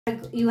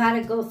You had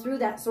to go through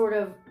that sort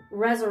of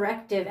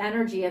resurrective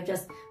energy of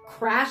just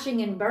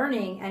crashing and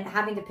burning and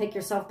having to pick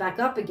yourself back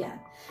up again.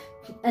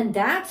 And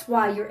that's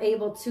why you're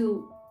able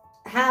to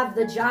have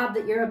the job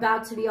that you're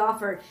about to be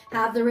offered,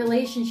 have the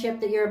relationship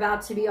that you're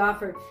about to be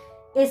offered.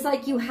 It's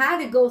like you had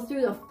to go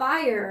through the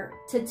fire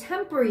to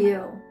temper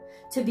you,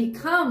 to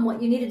become what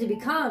you needed to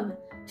become,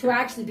 to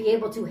actually be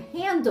able to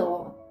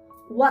handle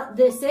what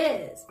this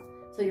is.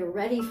 So you're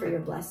ready for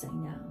your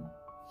blessing now.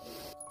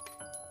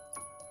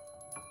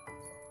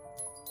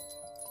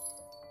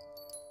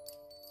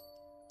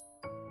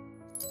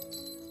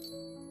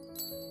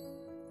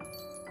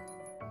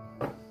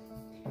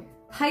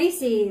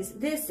 Pisces,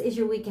 this is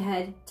your week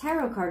ahead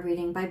tarot card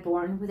reading by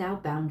Born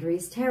Without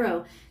Boundaries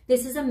Tarot.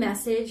 This is a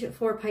message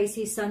for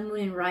Pisces sun, moon,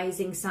 and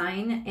rising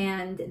sign,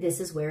 and this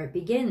is where it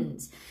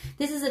begins.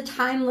 This is a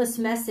timeless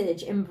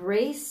message.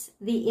 Embrace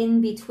the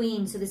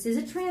in-between. So this is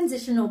a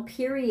transitional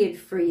period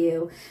for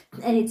you,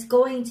 and it's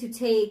going to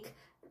take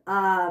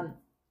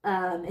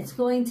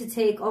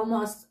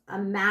almost a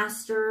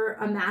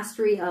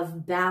mastery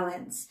of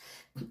balance.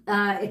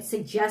 It's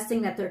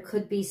suggesting that there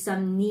could be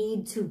some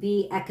need to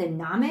be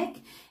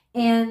economic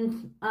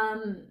and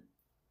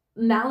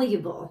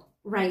malleable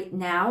right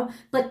now,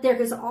 but there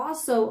is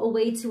also a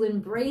way to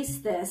embrace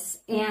this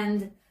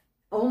and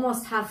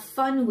almost have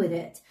fun with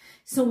it.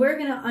 So we're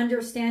going to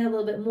understand a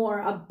little bit more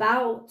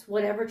about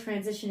whatever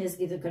transition is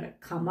either going to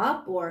come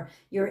up or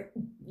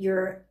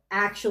you're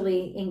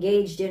actually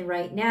engaged in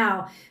right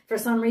now. For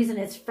some reason,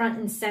 it's front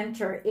and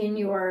center in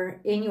your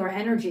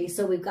energy.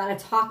 So we've got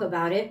to talk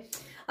about it.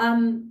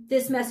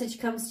 This message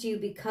comes to you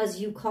because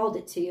you called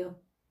it to you.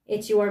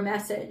 It's your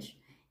message.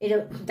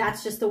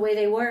 That's just the way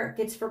they work.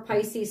 It's for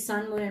Pisces,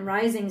 sun, moon, and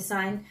rising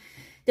sign.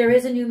 There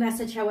is a new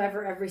message,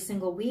 however, every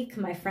single week,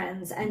 my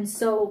friends. And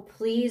so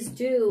please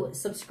do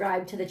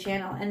subscribe to the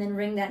channel and then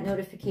ring that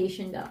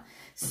notification bell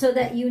so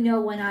that you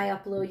know when I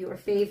upload your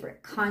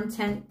favorite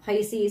content,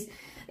 Pisces.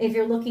 If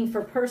you're looking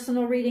for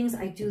personal readings,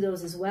 I do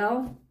those as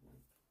well.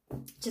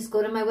 Just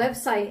go to my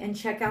website and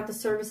check out the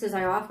services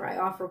I offer. I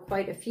offer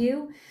quite a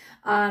few.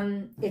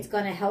 It's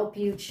going to help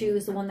you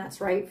choose the one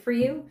that's right for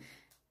you.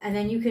 And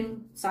then you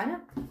can sign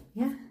up.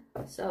 Yeah.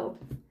 So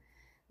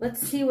let's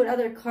see what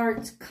other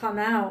cards come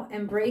out.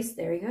 Embrace.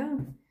 There you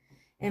go.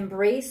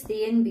 Embrace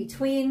the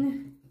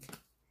in-between.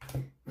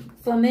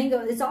 Flamingo.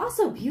 It's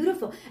also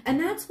beautiful. And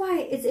that's why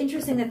it's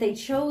interesting that they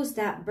chose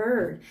that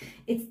bird.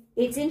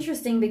 It's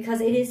interesting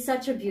because it is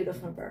such a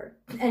beautiful bird.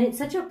 And it's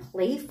such a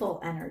playful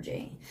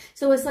energy.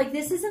 So it's like,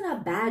 this isn't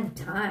a bad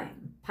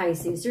time,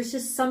 Pisces. There's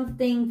just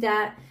something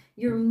that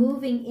you're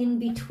moving in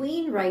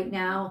between right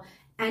now.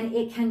 And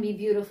it can be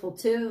beautiful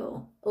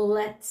too.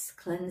 Let's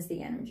cleanse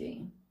the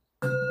energy.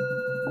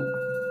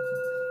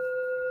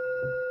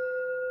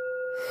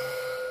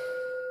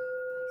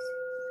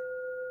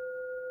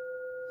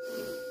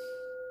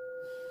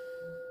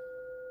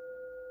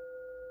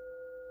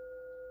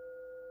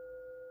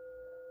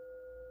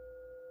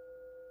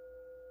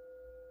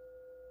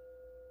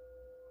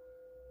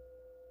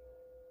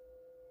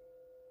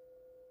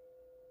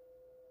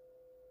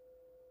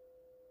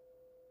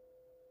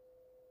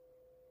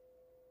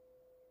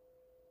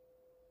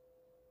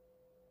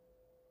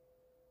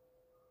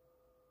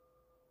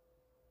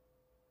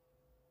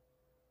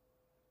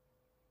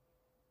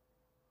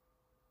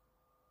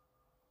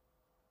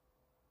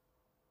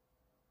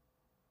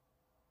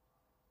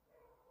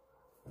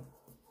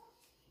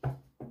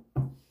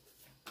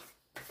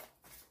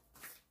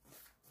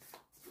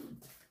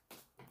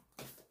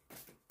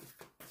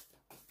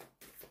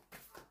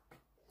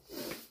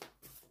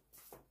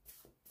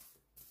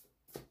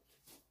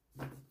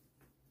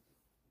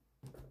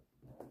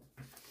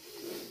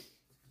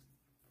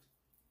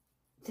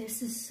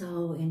 This is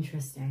so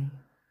interesting.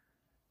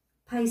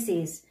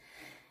 Pisces,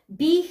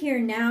 Be Here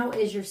Now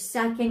is your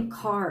second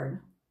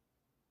card.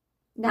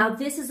 Now,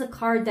 this is a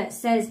card that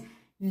says,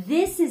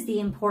 this is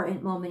the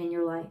important moment in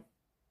your life.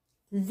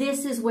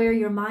 This is where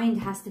your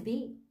mind has to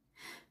be.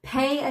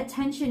 Pay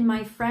attention,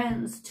 my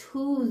friends,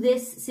 to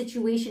this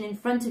situation in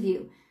front of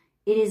you.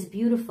 It is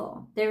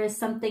beautiful. There is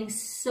something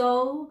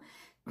so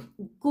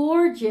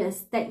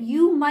gorgeous that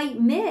you might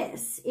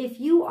miss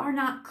if you are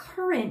not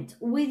current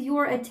with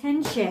your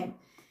attention.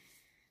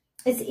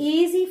 It's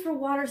easy for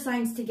water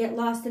signs to get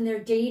lost in their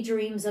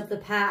daydreams of the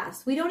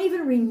past. We don't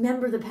even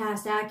remember the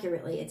past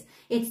accurately.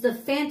 It's the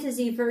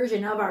fantasy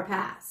version of our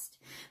past.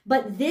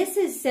 But this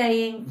is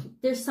saying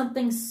there's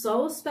something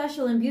so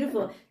special and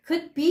beautiful.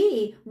 Could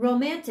be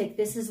romantic.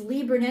 This is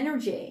Libran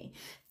energy.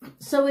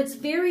 So it's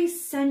very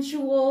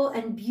sensual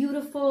and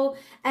beautiful.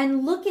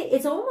 And look at,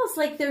 it's almost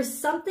like there's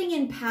something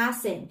in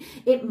passing.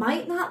 It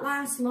might not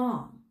last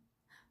long,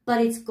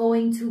 but it's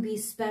going to be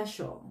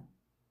special.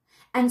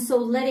 And so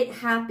let it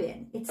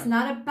happen. It's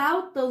not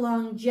about the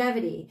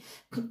longevity.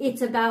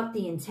 It's about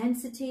the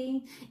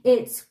intensity.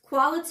 It's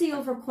quality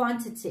over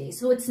quantity.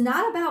 So it's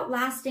not about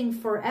lasting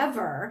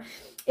forever.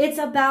 It's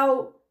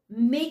about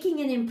making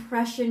an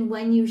impression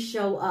when you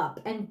show up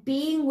and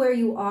being where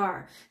you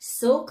are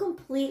so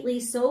completely,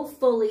 so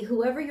fully,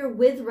 whoever you're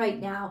with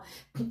right now,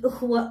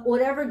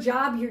 whatever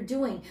job you're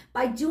doing,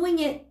 by doing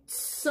it,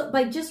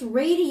 by just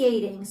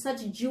radiating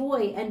such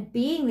joy and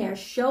being there,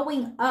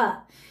 showing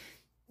up.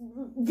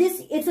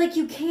 It's like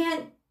you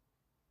can't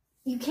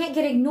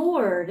get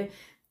ignored.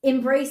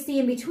 Embrace the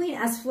in-between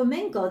as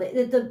flamenco.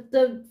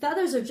 The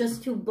feathers are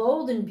just too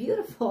bold and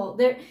beautiful.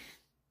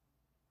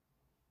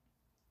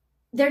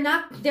 They're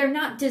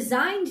not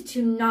designed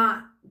to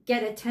not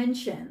get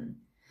attention.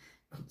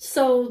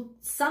 So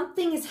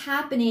something is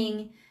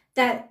happening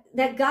that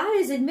God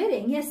is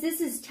admitting, yes,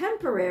 this is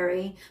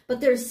temporary,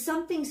 but there's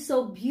something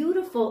so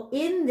beautiful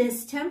in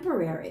this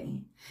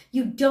temporary.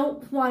 You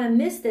don't want to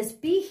miss this.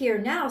 Be here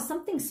now.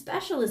 Something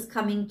special is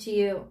coming to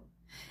you.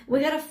 We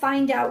got to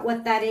find out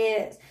what that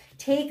is.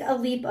 Take a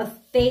leap of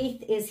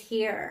faith is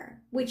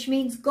here, which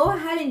means go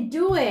ahead and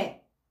do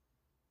it.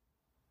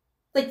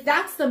 Like,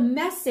 that's the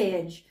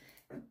message.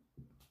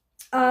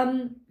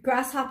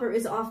 Grasshopper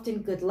is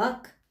often good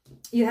luck.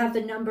 You have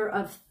the number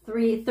of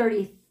 3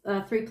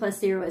 plus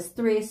 0 is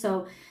 3.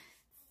 So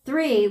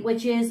 3,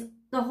 which is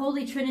the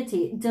Holy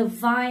Trinity,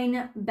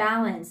 divine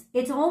balance.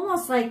 It's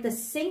almost like the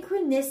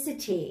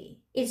synchronicity.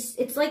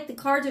 It's like the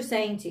cards are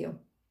saying to you,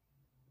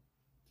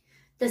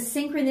 the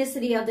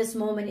synchronicity of this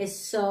moment is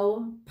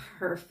so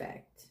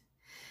perfect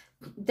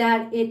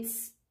that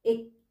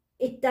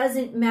it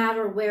doesn't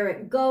matter where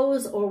it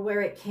goes or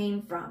where it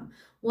came from.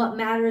 What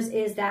matters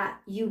is that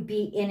you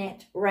be in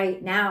it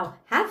right now.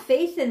 Have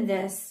faith in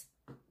this,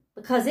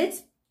 because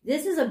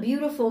this is a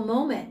beautiful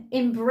moment.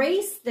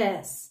 Embrace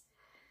this.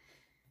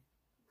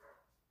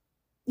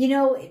 You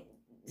know,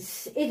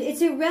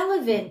 it's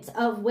irrelevant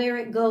of where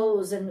it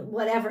goes and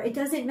whatever. It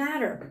doesn't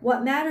matter.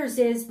 What matters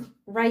is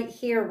right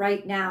here,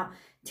 right now.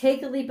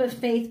 Take a leap of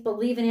faith,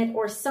 believe in it,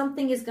 or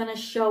something is going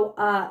to show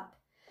up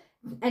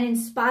and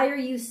inspire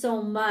you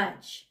so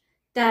much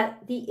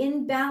that the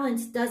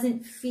imbalance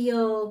doesn't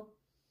feel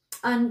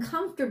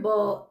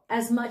uncomfortable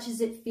as much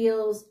as it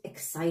feels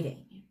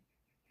exciting.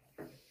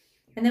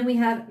 And then we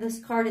have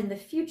this card in the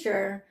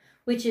future,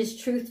 which is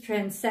truth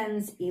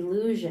transcends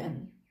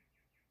illusion.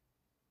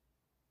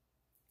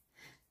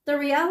 The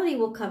reality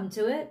will come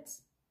to it.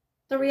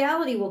 The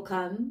reality will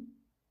come.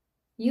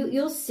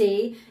 You'll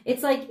see.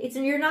 It's like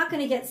you're not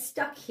going to get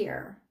stuck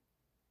here.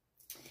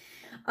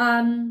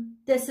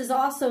 This is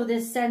also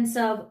this sense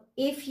of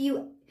if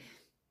you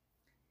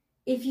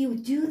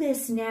do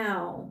this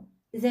now,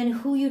 then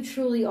who you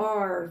truly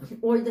are,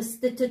 or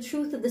the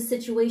truth of the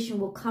situation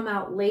will come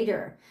out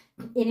later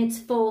in its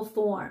full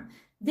form.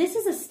 This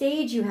is a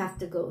stage you have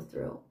to go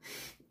through.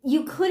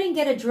 You couldn't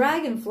get a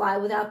dragonfly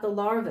without the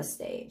larva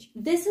stage.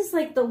 This is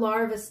like the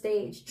larva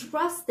stage.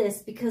 Trust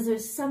this, because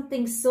there's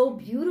something so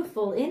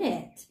beautiful in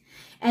it.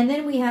 And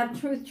then we have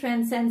truth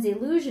transcends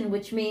illusion,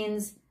 which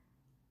means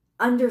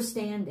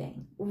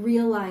understanding,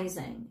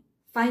 realizing,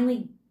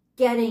 finally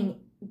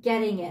getting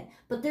it.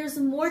 But there's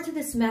more to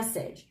this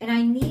message, and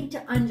I need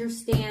to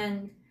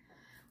understand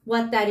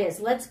what that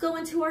is. Let's go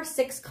into our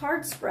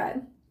 6-card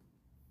spread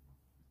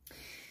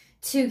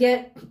to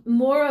get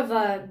more of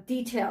a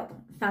detailed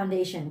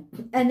foundation.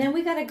 And then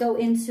we got to go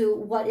into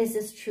what is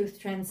this truth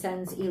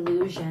transcends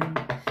illusion.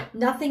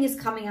 Nothing is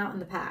coming out in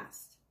the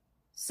past.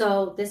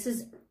 So this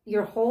is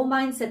your whole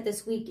mindset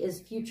this week is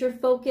future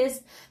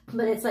focused,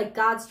 but it's like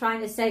God's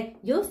trying to say,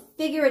 you'll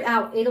figure it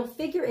out.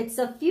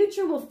 The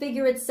future will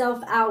figure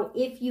itself out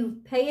if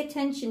you pay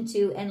attention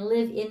to and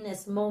live in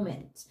this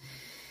moment.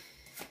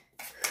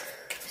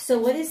 So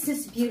what is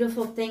this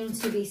beautiful thing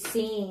to be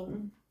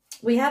seen?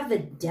 We have the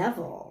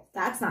devil.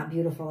 That's not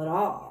beautiful at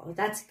all.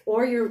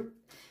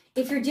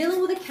 If you're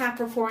dealing with a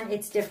Capricorn,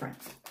 it's different.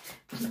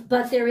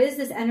 But there is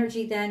this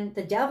energy then,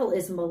 the devil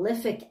is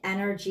malefic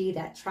energy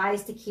that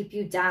tries to keep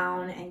you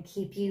down and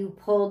keep you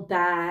pulled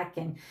back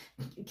and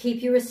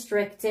keep you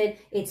restricted.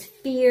 It's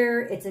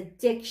fear, it's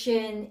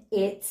addiction,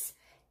 it's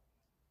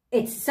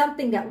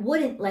something that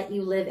wouldn't let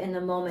you live in the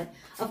moment.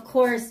 Of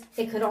course,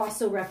 it could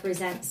also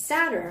represent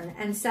Saturn,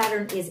 and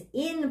Saturn is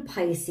in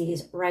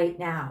Pisces right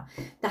now.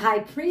 The High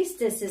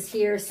Priestess is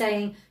here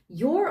saying,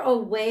 you're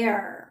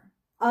aware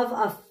of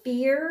a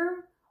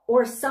fear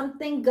or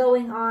something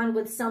going on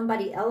with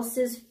somebody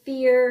else's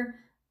fear,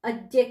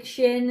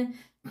 addiction.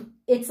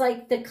 It's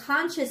like the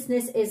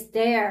consciousness is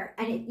there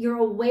and you're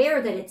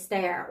aware that it's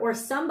there, or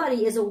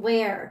somebody is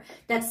aware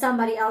that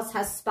somebody else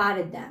has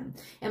spotted them.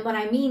 And when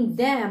I mean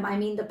them, I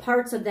mean the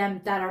parts of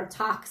them that are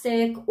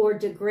toxic or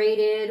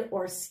degraded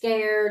or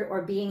scared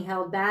or being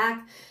held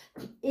back.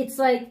 It's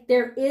like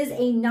there is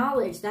a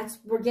knowledge.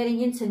 We're getting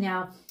into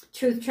now.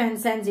 Truth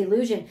transcends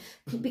illusion,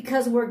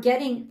 because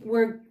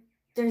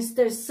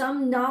there's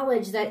some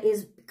knowledge that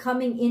is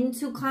coming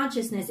into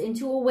consciousness,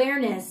 into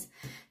awareness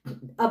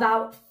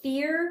about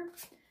fear,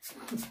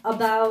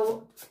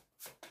 about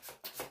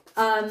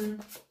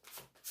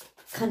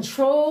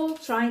control,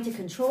 trying to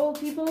control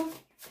people.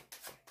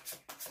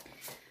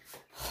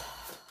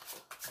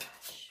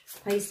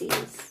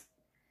 Pisces.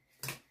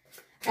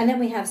 And then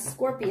we have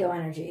Scorpio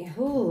energy.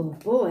 Oh,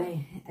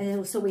 boy.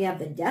 And so we have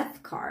the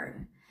Death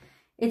card.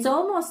 It's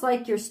almost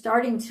like you're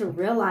starting to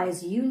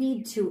realize you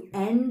need to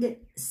end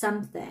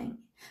something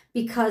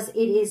because it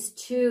is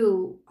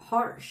too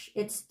harsh.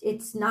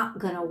 It's not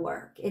going to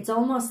work. It's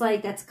almost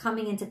like that's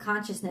coming into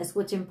consciousness,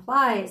 which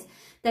implies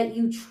that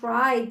you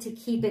tried to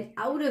keep it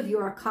out of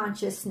your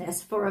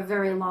consciousness for a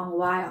very long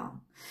while.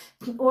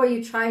 Or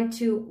you tried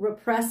to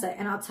repress it.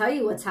 And I'll tell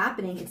you what's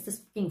happening. It's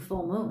this fucking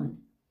full moon.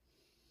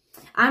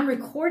 I'm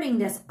recording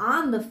this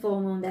on the full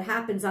moon that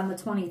happens on the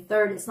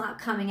 23rd. It's not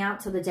coming out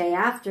till the day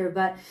after,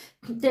 but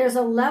there's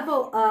a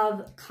level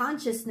of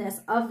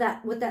consciousness of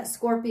that with that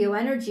Scorpio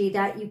energy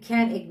that you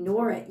can't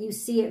ignore it. You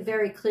see it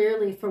very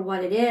clearly for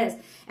what it is,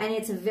 and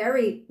it's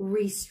very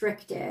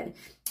restricted,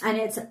 and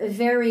it's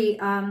very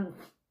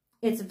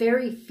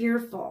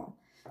fearful.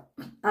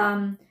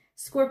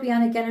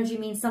 Scorpionic energy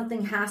means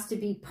something has to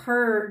be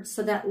purged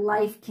so that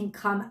life can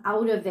come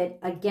out of it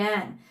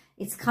again.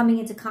 It's coming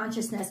into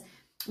consciousness.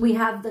 We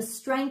have the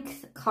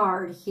Strength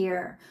card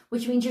here,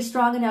 which means you're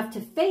strong enough to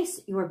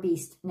face your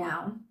beast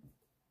now.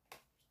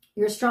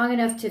 You're strong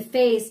enough to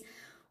face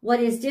what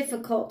is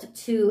difficult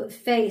to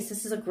face.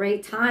 This is a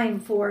great time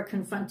for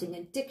confronting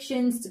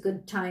addictions. It's a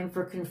good time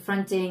for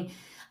confronting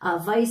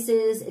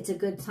vices. It's a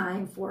good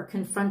time for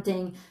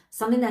confronting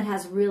something that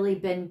has really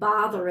been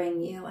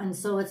bothering you. And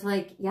so it's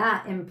like,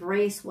 yeah,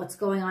 embrace what's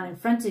going on in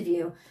front of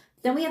you.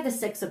 Then we have the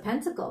Six of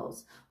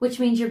Pentacles, which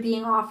means you're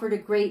being offered a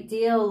great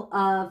deal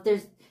of,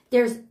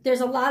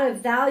 there's a lot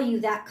of value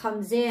that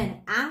comes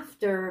in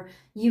after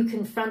you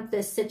confront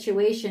this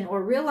situation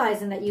or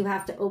realizing that you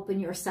have to open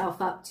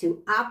yourself up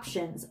to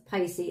options,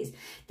 Pisces.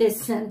 This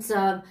sense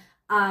of,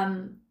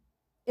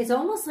 it's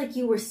almost like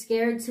you were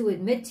scared to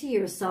admit to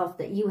yourself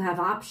that you have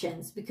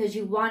options because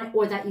you want,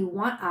 or that you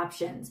want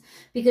options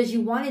because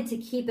you wanted to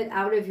keep it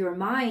out of your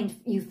mind.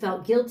 You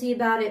felt guilty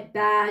about it,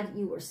 bad.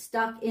 You were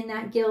stuck in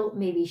that guilt,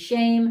 maybe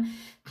shame.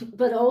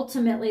 But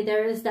ultimately,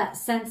 there is that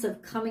sense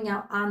of coming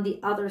out on the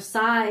other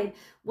side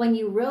when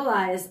you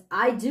realize,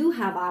 I do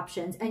have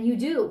options. And you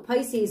do,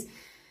 Pisces.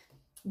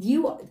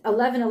 You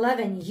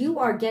 1111, you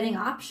are getting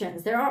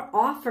options. There are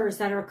offers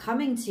that are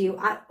coming to you.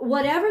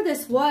 Whatever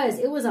this was,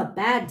 it was a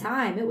bad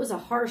time. It was a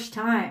harsh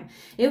time.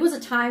 It was a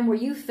time where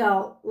you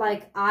felt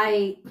like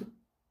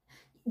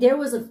there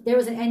was an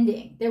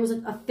ending. There was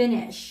a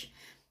finish.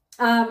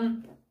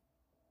 But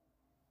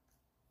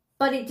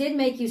it did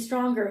make you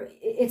stronger.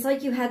 It's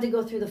like you had to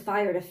go through the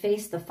fire to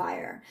face the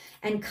fire.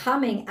 And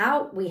coming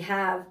out, we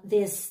have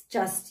this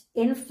just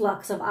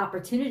influx of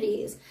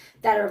opportunities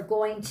that are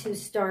going to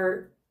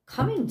start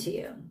coming to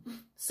you.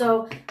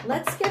 So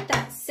let's get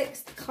that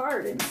sixth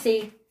card and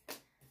see.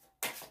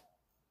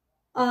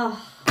 I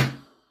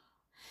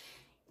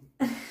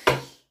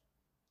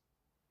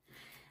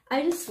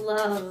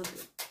love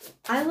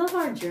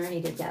our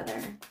journey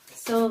together.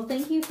 So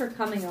thank you for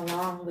coming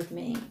along with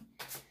me.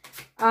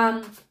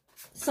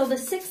 So the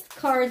sixth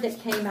card that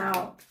came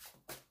out,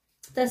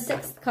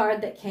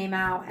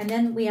 and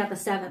then we have the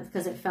seventh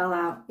because it fell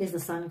out, is the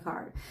Sun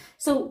card.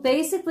 So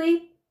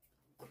basically,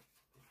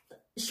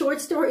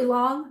 short story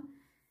long,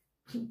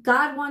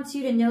 God wants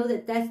you to know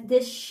that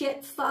this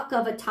shit fuck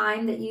of a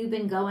time that you've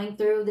been going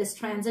through, this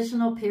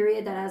transitional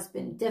period that has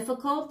been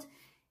difficult,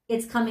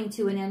 it's coming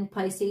to an end,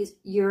 Pisces.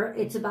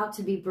 It's about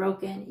to be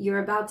broken.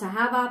 You're about to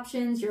have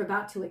options. You're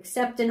about to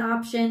accept an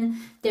option.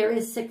 There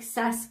is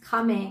success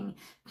coming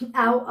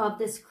out of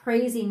this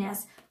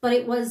craziness, but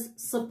it was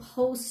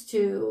supposed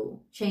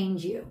to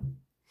change you.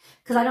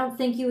 Because I don't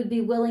think you would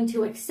be willing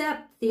to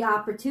accept the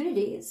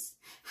opportunities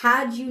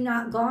had you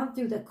not gone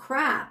through the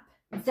crap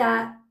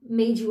that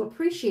made you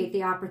appreciate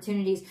the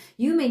opportunities.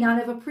 You may not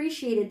have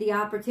appreciated the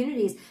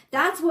opportunities.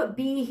 That's what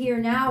Be Here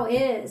Now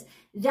is.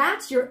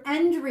 That's your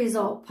end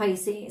result,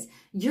 Pisces.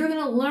 You're going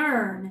to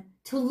learn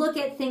to look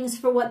at things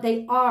for what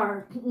they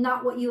are,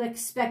 not what you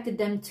expected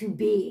them to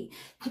be.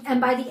 And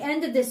by the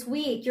end of this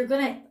week,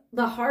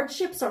 the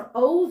hardships are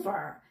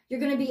over. You're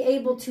going to be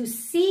able to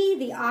see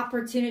the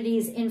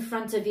opportunities in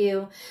front of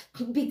you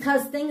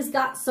because things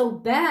got so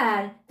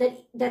bad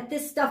that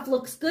this stuff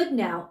looks good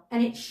now,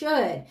 and it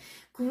should.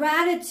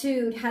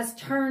 Gratitude has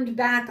turned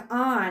back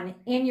on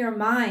in your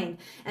mind,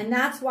 and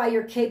that's why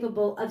you're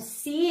capable of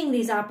seeing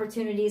these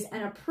opportunities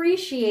and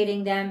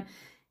appreciating them.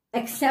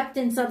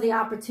 Acceptance of the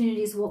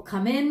opportunities will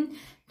come in,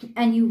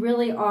 and you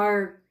really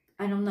are,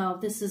 I don't know,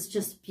 this is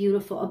just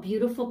beautiful, a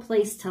beautiful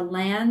place to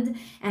land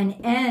and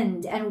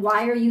end. And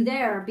why are you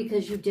there?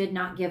 Because you did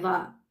not give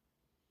up.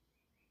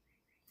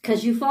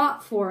 Because you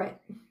fought for it.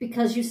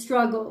 Because you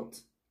struggled.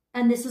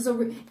 And this is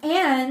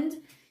and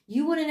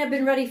you wouldn't have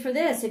been ready for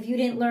this if you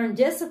didn't learn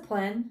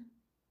discipline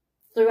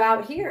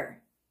throughout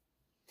here.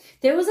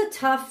 There was a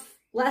tough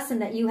lesson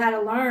that you had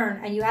to learn,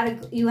 and you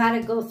had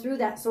to go through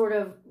that sort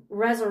of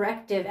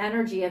resurrective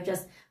energy of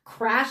just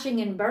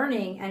crashing and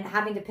burning and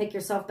having to pick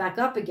yourself back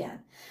up again.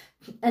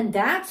 And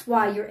that's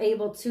why you're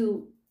able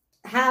to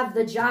have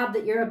the job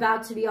that you're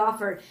about to be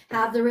offered,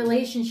 have the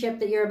relationship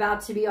that you're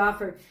about to be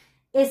offered.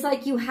 It's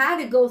like you had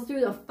to go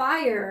through the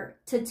fire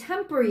to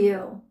temper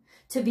you,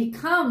 to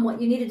become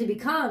what you needed to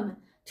become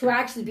to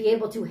actually be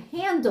able to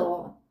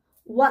handle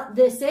what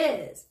this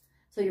is.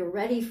 So you're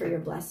ready for your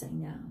blessing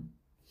now.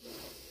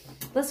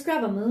 Let's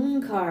grab a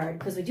moon card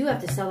because we do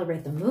have to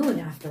celebrate the moon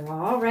after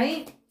all,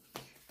 right?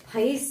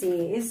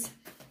 Pisces.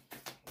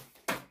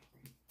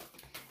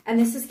 And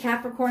this is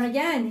Capricorn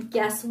again.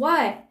 Guess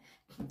what?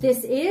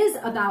 This is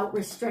about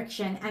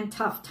restriction and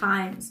tough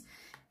times.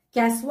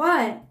 Guess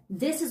what?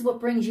 This is what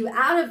brings you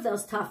out of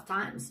those tough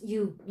times.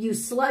 You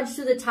sludge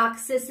through the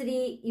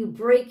toxicity, you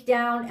break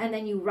down, and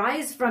then you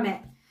rise from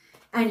it.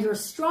 And you're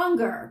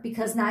stronger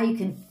because now you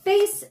can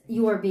face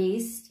your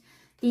beast.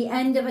 The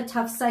end of a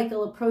tough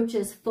cycle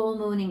approaches full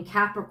moon in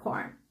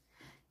Capricorn.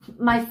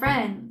 My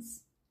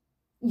friends,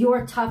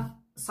 your tough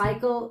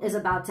cycle is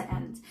about to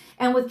end.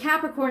 And with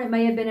Capricorn, it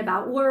may have been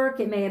about work.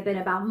 It may have been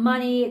about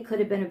money. It could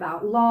have been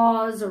about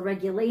laws or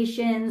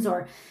regulations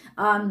or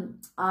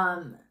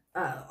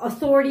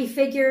authority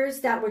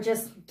figures that were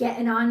just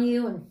getting on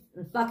you and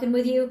fucking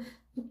with you.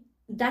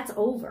 That's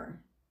over.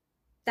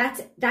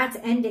 That's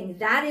ending.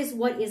 That is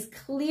what is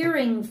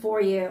clearing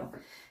for you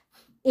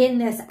in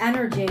this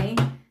energy.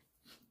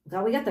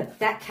 Well, we got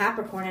that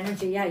Capricorn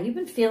energy. Yeah, you've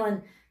been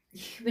feeling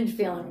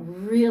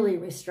really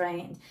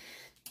restrained.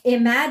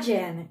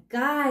 Imagine,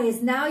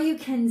 guys, now you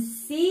can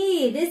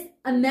see this.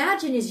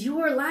 Imagine is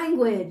your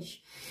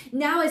language.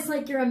 Now it's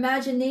like your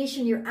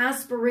imagination, your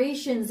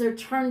aspirations are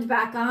turned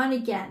back on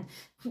again.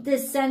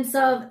 This sense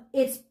of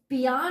it's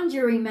beyond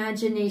your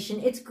imagination.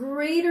 It's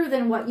greater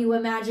than what you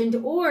imagined,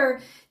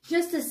 or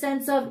just a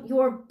sense of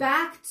you're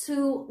back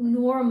to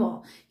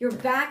normal. You're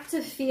back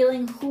to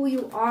feeling who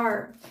you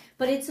are,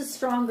 but it's a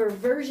stronger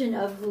version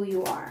of who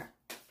you are.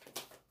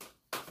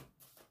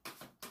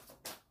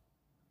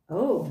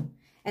 Oh,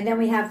 and then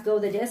we have go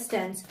the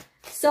distance.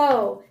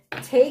 So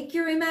take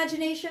your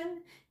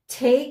imagination,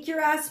 take your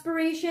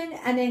aspiration,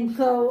 and then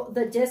go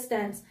the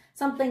distance.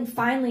 Something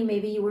finally,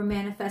 maybe you were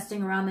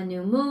manifesting around the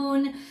new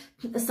moon,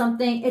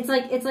 something, it's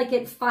like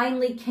it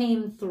finally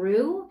came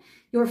through.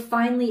 You're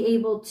finally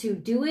able to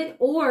do it.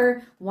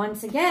 Or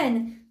once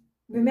again,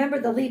 remember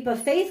the leap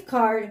of faith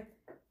card,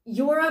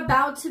 you're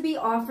about to be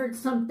offered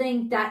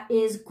something that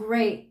is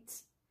great.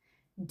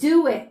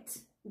 Do it.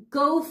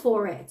 Go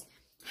for it.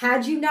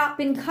 Had you not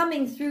been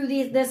coming through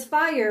this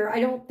fire,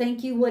 I don't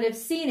think you would have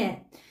seen it.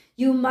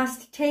 You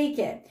must take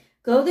it.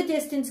 Go the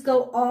distance,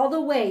 go all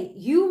the way.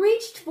 You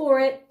reached for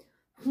it.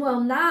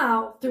 Well,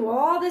 now, through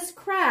all this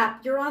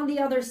crap, you're on the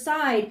other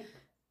side.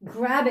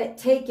 Grab it,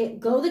 take it,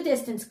 go the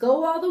distance,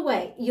 go all the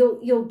way.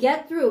 You'll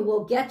get through.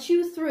 We'll get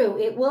you through.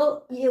 It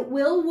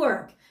will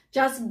work.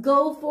 Just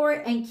go for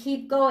it and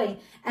keep going.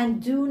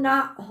 And do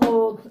not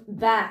hold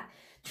back.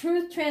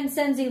 Truth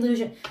transcends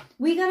illusion.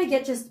 We got to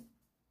get just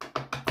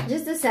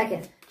a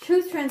second.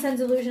 Truth transcends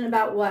illusion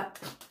about what?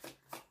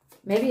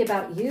 Maybe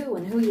about you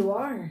and who you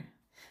are.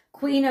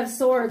 Queen of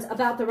Swords,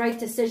 about the right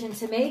decision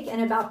to make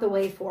and about the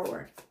way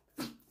forward.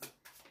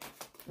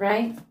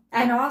 Right?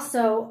 And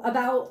also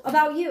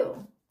about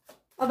you.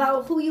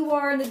 About who you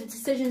are and the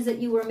decisions that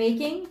you were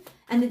making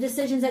and the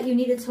decisions that you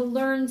needed to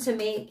learn to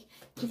make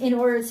in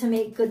order to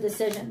make good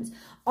decisions.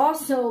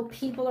 Also,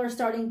 people are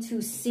starting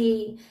to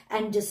see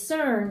and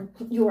discern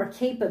your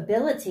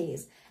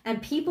capabilities,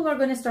 and people are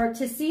going to start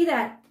to see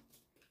that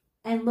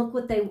and look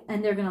what they're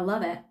going to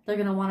love it. They're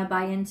going to want to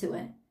buy into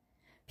it.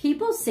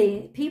 People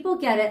see, people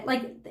get it.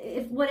 Like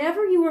if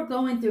whatever you were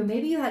going through,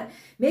 maybe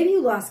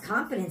you lost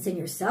confidence in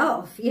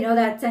yourself. You know,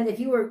 that sense,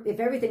 if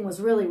everything was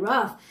really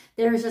rough,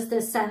 there's just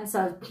this sense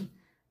of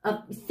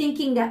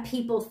thinking that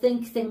people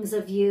think things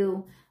of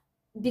you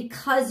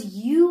because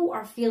you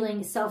are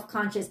feeling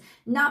self-conscious,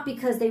 not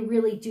because they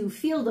really do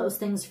feel those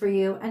things for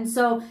you. And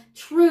so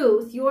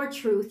truth, your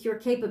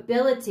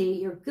capability,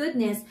 your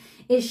goodness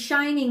is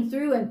shining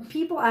through, and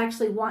people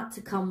actually want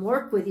to come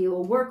work with you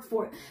or work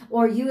for,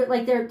 or you,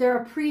 like they're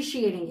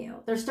appreciating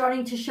you. They're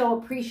starting to show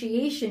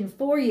appreciation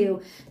for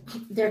you.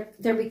 They're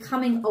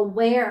becoming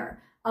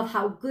aware of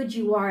how good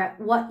you are at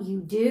what you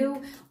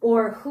do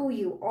or who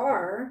you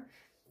are.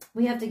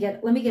 We have to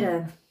get, let me get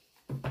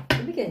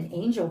an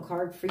angel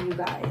card for you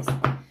guys.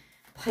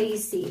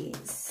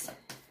 Pisces.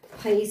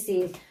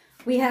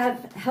 We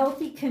have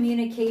healthy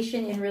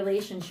communication in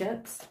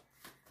relationships.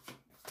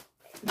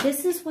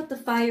 This is what the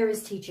fire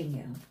is teaching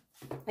you.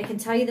 I can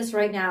tell you this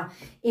right now.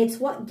 It's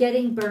what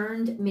getting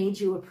burned made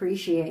you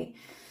appreciate.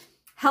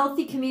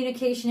 Healthy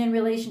communication in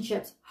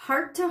relationships,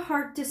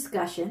 heart-to-heart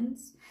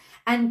discussions,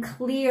 and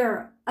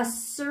clear,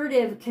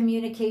 assertive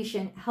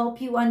communication help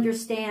you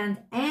understand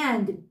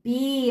and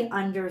be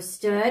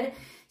understood.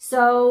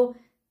 So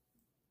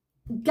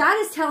God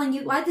is telling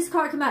you, why this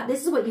card come out?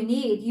 This is what you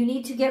need. You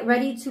need to get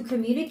ready to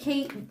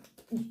communicate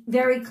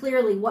very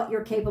clearly what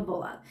you're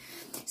capable of.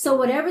 So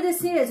whatever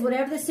this is,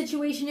 whatever the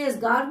situation is,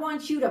 God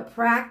wants you to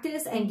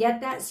practice and get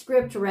that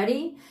script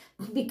ready,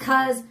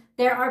 because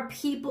there are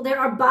people, there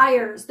are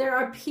buyers, there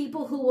are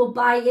people who will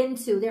buy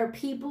into, there are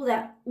people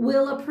that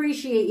will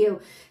appreciate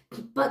you,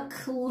 but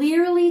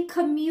clearly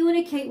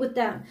communicate with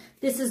them.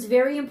 This is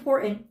very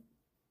important.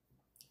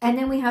 And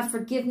then we have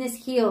forgiveness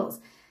heals.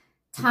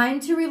 Time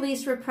to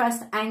release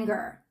repressed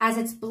anger as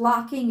it's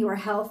blocking your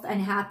health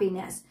and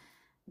happiness.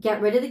 Get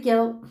rid of the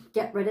guilt,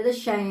 get rid of the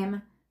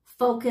shame,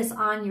 focus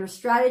on your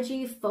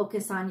strategy,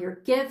 focus on your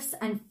gifts,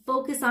 and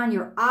focus on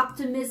your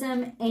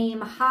optimism.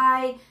 Aim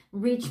high,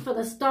 reach for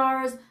the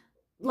stars,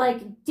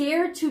 like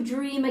dare to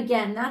dream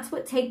again. That's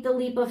what take the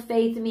leap of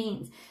faith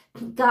means.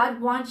 God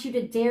wants you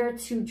to dare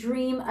to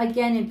dream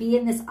again and be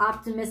in this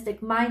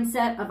optimistic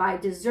mindset of I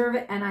deserve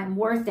it and I'm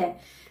worth it.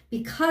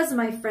 Because,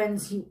 my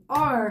friends, you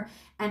are,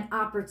 and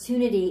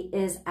opportunity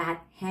is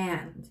at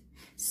hand.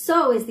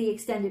 So is the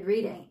extended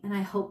reading, and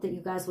I hope that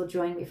you guys will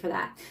join me for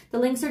that. The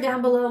links are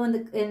down below in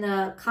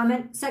the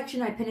comment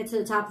section. I pin it to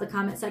the top of the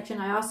comment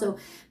section. I also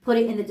put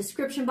it in the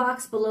description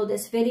box below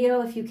this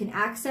video if you can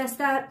access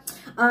that.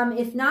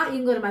 If not, you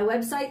can go to my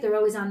website. They're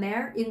always on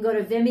there. You can go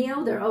to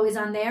Vimeo. They're always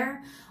on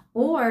there.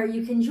 Or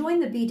you can join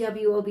the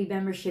BWOB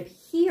membership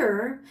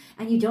here,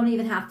 and you don't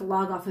even have to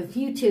log off of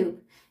YouTube.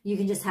 You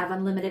can just have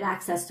unlimited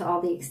access to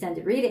all the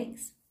extended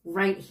readings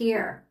right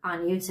here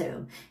on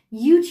YouTube.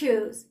 You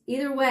choose.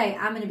 Either way,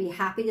 I'm going to be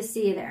happy to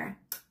see you there.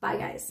 Bye,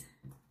 guys.